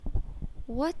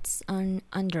What's an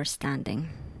understanding?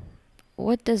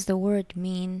 What does the word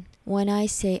mean when I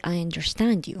say I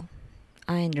understand you?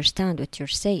 I understand what you're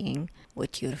saying,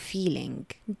 what you're feeling.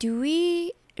 Do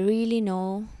we really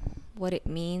know what it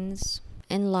means?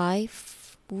 In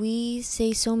life, we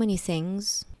say so many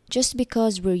things just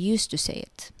because we're used to say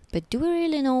it. But do we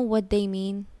really know what they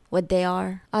mean, what they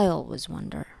are? I always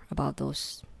wonder about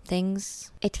those things.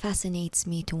 It fascinates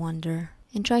me to wonder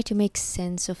and try to make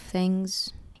sense of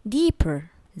things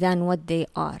deeper than what they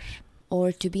are,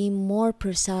 or to be more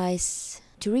precise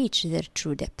to reach their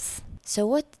true depth. So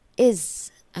what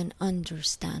is an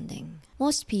understanding?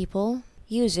 Most people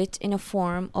use it in a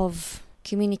form of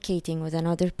communicating with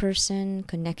another person,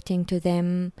 connecting to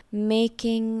them,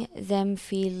 making them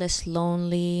feel less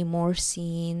lonely, more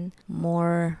seen,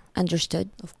 more understood,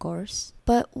 of course.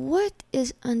 But what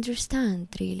is understand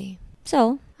really?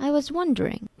 So, I was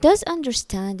wondering, does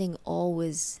understanding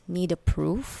always need a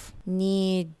proof?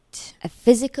 Need a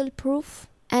physical proof?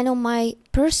 And on my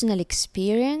personal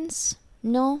experience,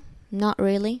 no, not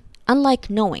really.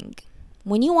 Unlike knowing,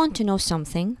 when you want to know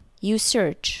something, you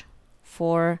search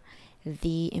for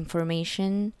the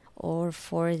information or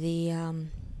for the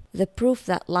proof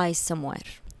that lies somewhere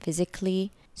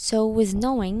physically. So with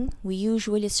knowing, we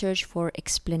usually search for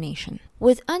explanation.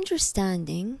 With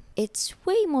understanding, it's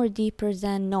way more deeper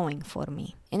than knowing for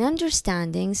me. In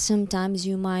understanding, sometimes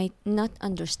you might not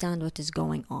understand what is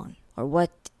going on or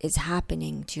what is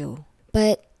happening to you,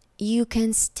 but you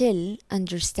can still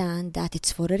understand that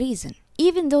it's for a reason,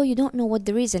 even though you don't know what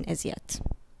the reason is yet.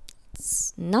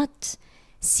 It's not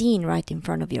seen right in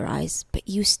front of your eyes, but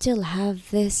you still have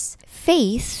this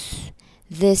faith,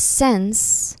 this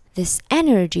sense, this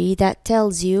energy that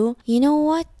tells you, you know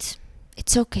what?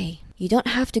 It's okay. You don't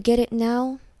have to get it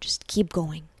now. Just keep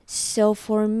going. So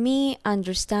for me,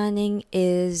 understanding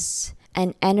is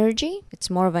an energy. It's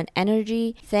more of an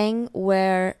energy thing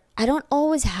where I don't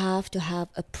always have to have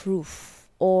a proof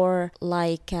or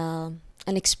like an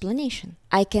explanation.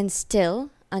 I can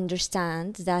still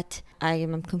understand that I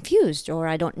am confused or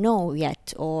I don't know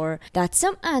yet, or that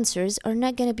some answers are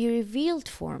not going to be revealed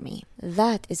for me.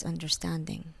 That is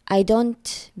understanding. I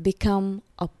don't become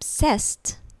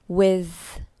obsessed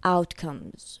with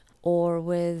outcomes or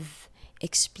with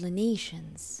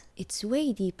explanations. It's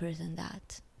way deeper than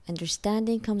that.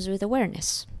 Understanding comes with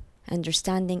awareness.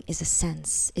 Understanding is a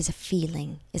sense, is a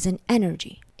feeling, is an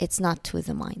energy. It's not with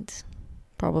the mind,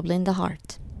 probably in the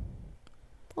heart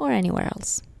or anywhere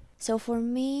else. So for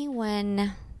me,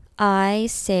 when I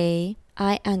say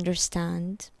I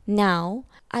understand now,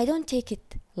 I don't take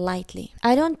it lightly.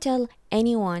 I don't tell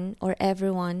anyone or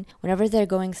everyone whenever they're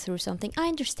going through something, I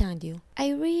understand you. I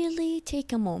really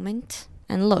take a moment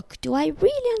and look, do I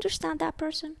really understand that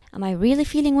person? Am I really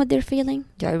feeling what they're feeling?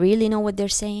 Do I really know what they're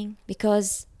saying?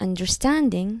 Because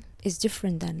understanding is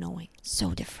different than knowing.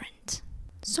 So different.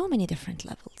 So many different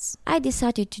levels. I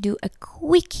decided to do a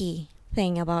quickie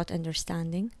thing about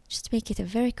understanding, just to make it a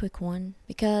very quick one,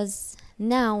 because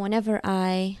now whenever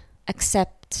I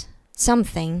accept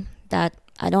something that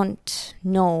I don't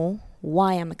know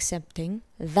why I'm accepting,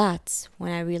 that's when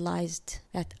I realized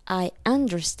that I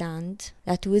understand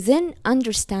that within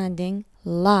understanding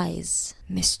lies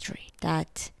mystery,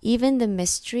 that even the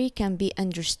mystery can be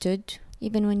understood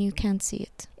even when you can't see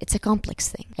it. It's a complex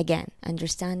thing. Again,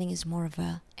 understanding is more of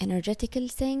a energetical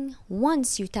thing.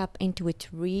 Once you tap into it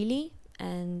really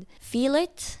and feel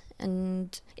it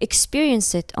and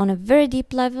experience it on a very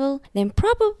deep level, then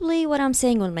probably what I'm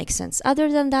saying will make sense.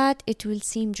 Other than that, it will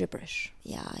seem gibberish.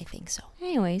 Yeah, I think so.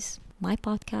 Anyways, my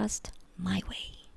podcast, my way.